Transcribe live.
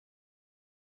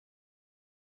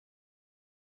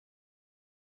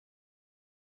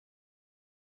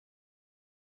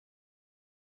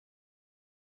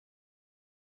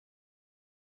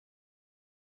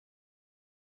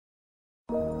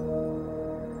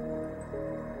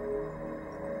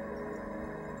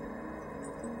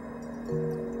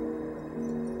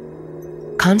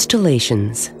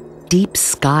Constellations, deep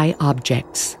sky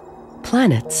objects,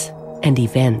 planets, and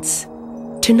events.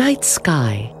 Tonight's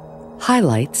sky,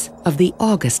 highlights of the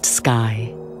August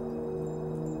sky.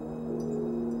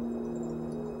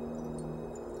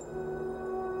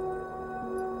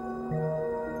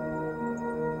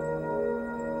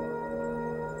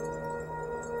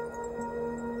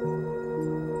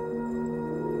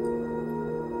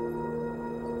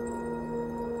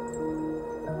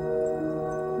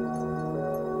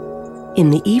 In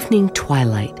the evening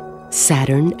twilight,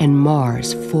 Saturn and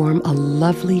Mars form a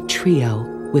lovely trio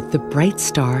with the bright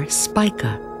star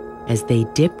Spica as they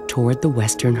dip toward the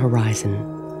western horizon.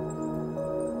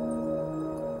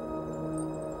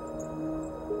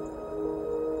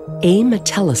 Aim a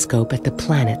telescope at the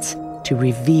planets to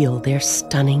reveal their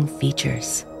stunning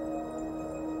features.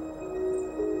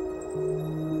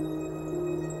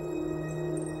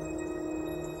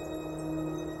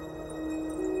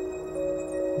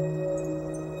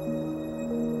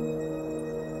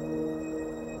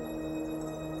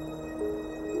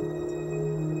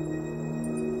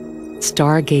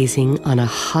 Stargazing on a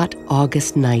hot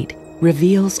August night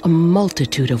reveals a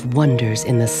multitude of wonders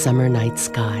in the summer night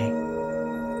sky.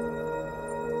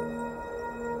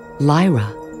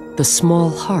 Lyra, the small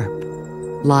harp,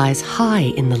 lies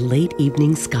high in the late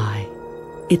evening sky.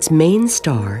 Its main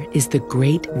star is the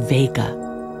great Vega,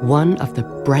 one of the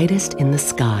brightest in the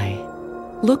sky.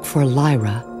 Look for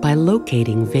Lyra by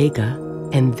locating Vega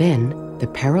and then the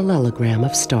parallelogram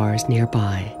of stars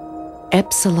nearby.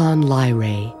 Epsilon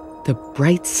Lyrae, the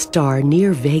bright star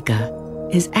near Vega,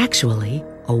 is actually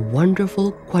a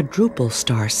wonderful quadruple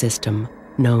star system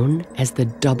known as the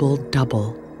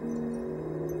Double-Double.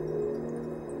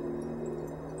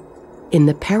 In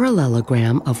the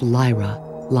parallelogram of Lyra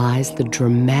lies the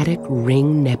dramatic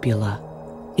Ring Nebula.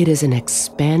 It is an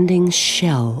expanding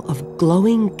shell of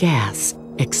glowing gas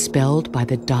expelled by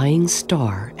the dying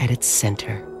star at its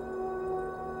center.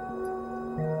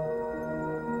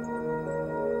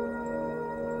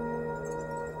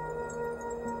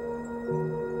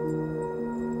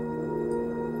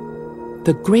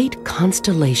 The great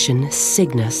constellation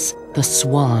Cygnus, the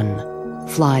Swan,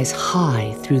 flies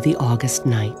high through the August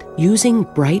night, using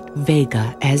bright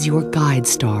Vega as your guide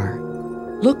star.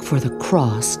 Look for the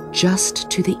cross just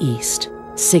to the east.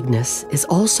 Cygnus is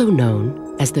also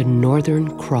known as the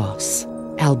Northern Cross.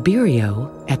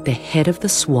 Alberio, at the head of the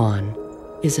Swan,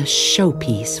 is a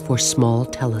showpiece for small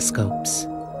telescopes.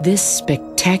 This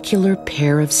spectacular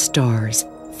pair of stars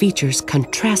features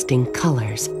contrasting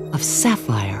colors of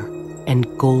sapphire and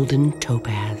golden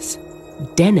topaz.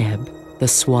 Deneb, the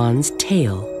Swan's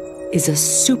tail, is a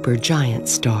supergiant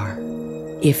star.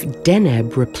 If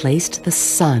Deneb replaced the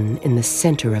Sun in the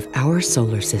center of our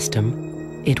solar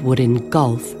system, it would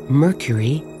engulf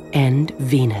Mercury and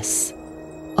Venus.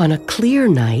 On a clear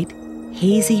night,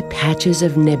 hazy patches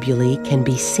of nebulae can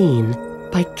be seen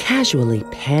by casually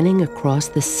panning across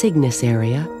the Cygnus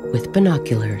area with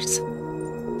binoculars.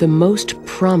 The most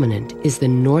prominent is the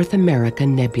North America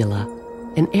Nebula,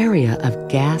 an area of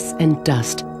gas and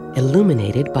dust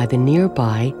illuminated by the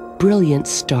nearby brilliant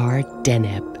star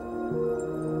Deneb.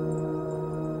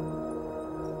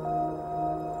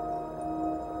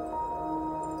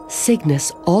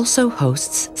 Cygnus also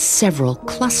hosts several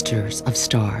clusters of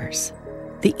stars.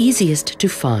 The easiest to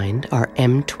find are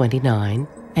M29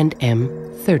 and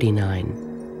M39.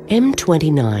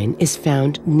 M29 is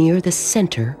found near the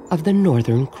center of the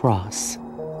Northern Cross.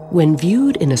 When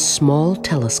viewed in a small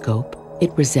telescope,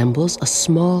 it resembles a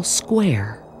small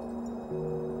square.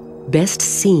 Best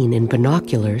seen in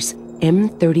binoculars,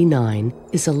 M39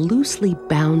 is a loosely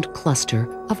bound cluster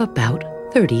of about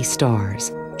 30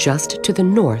 stars, just to the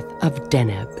north of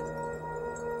Deneb.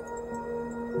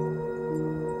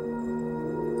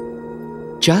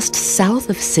 Just south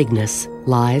of Cygnus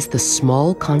lies the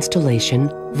small constellation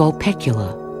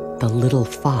Vulpecula, the Little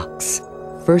Fox,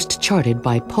 first charted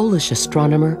by Polish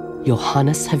astronomer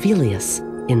Johannes Hevelius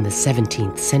in the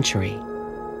 17th century.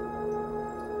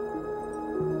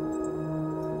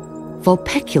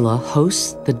 Vulpecula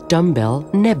hosts the Dumbbell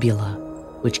Nebula,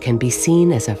 which can be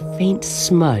seen as a faint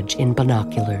smudge in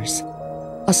binoculars.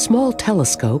 A small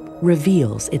telescope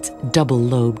reveals its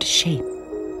double-lobed shape.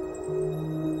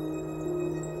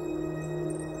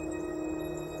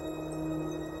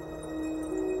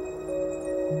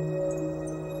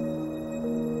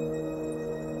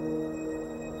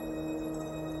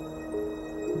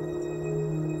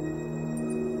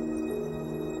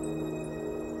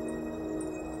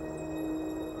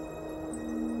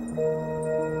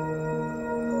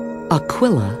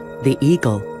 Aquila, the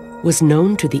eagle, was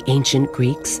known to the ancient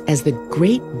Greeks as the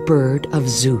great bird of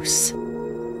Zeus.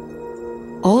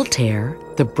 Altair,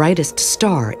 the brightest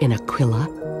star in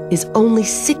Aquila, is only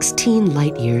 16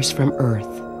 light-years from Earth.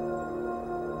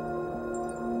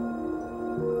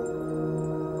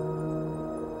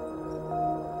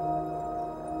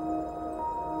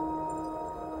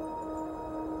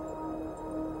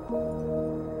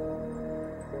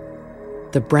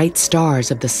 The bright stars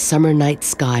of the summer night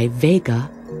sky Vega,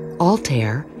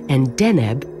 Altair, and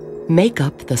Deneb make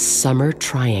up the summer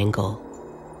triangle.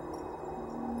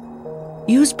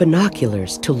 Use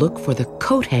binoculars to look for the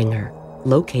coat hanger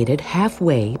located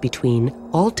halfway between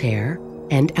Altair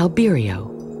and Albireo.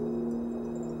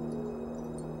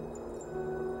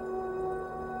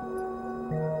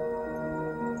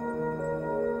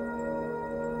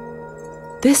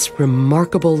 This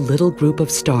remarkable little group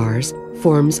of stars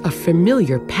forms a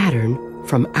familiar pattern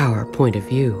from our point of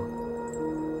view.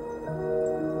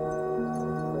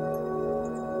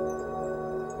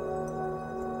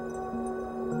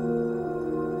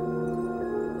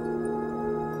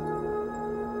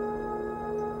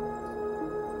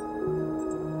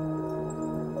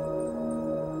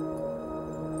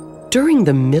 During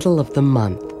the middle of the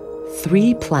month,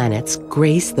 3 planets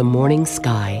grace the morning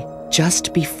sky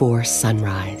just before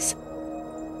sunrise.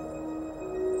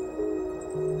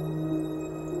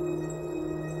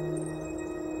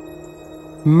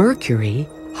 Mercury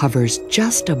hovers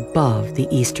just above the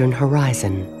eastern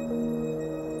horizon.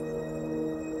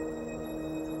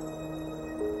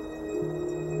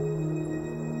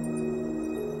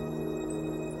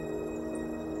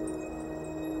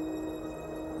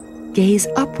 Gaze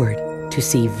upward to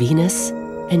see Venus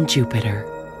and Jupiter.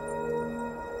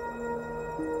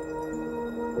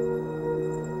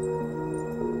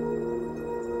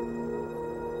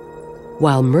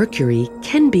 While Mercury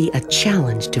can be a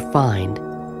challenge to find,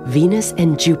 Venus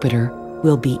and Jupiter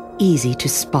will be easy to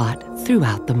spot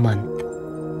throughout the month.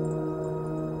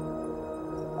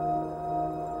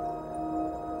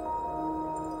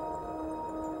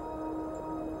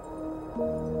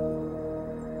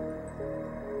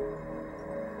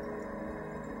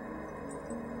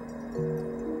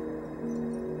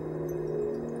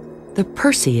 The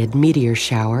Perseid meteor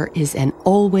shower is an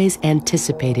always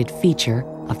anticipated feature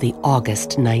of the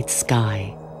August night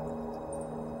sky.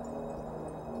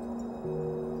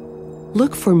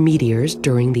 Look for meteors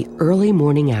during the early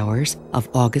morning hours of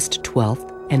August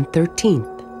 12th and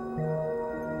 13th.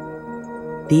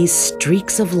 These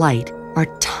streaks of light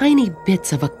are tiny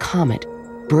bits of a comet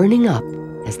burning up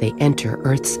as they enter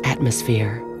Earth's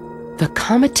atmosphere. The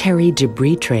cometary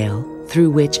debris trail through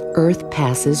which Earth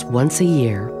passes once a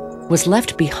year was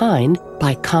left behind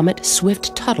by Comet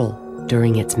Swift-Tuttle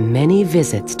during its many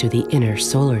visits to the inner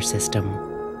solar system.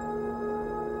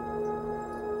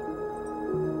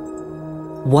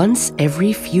 Once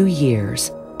every few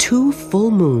years, 2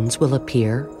 full moons will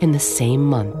appear in the same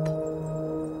month.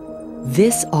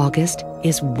 This August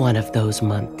is one of those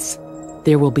months.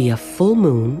 There will be a full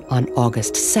moon on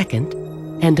August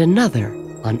 2nd and another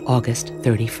on August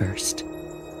 31st.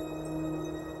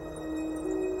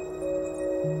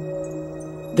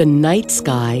 The night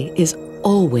sky is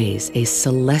always a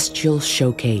celestial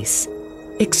showcase.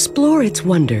 Explore its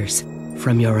wonders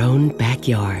from your own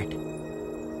backyard.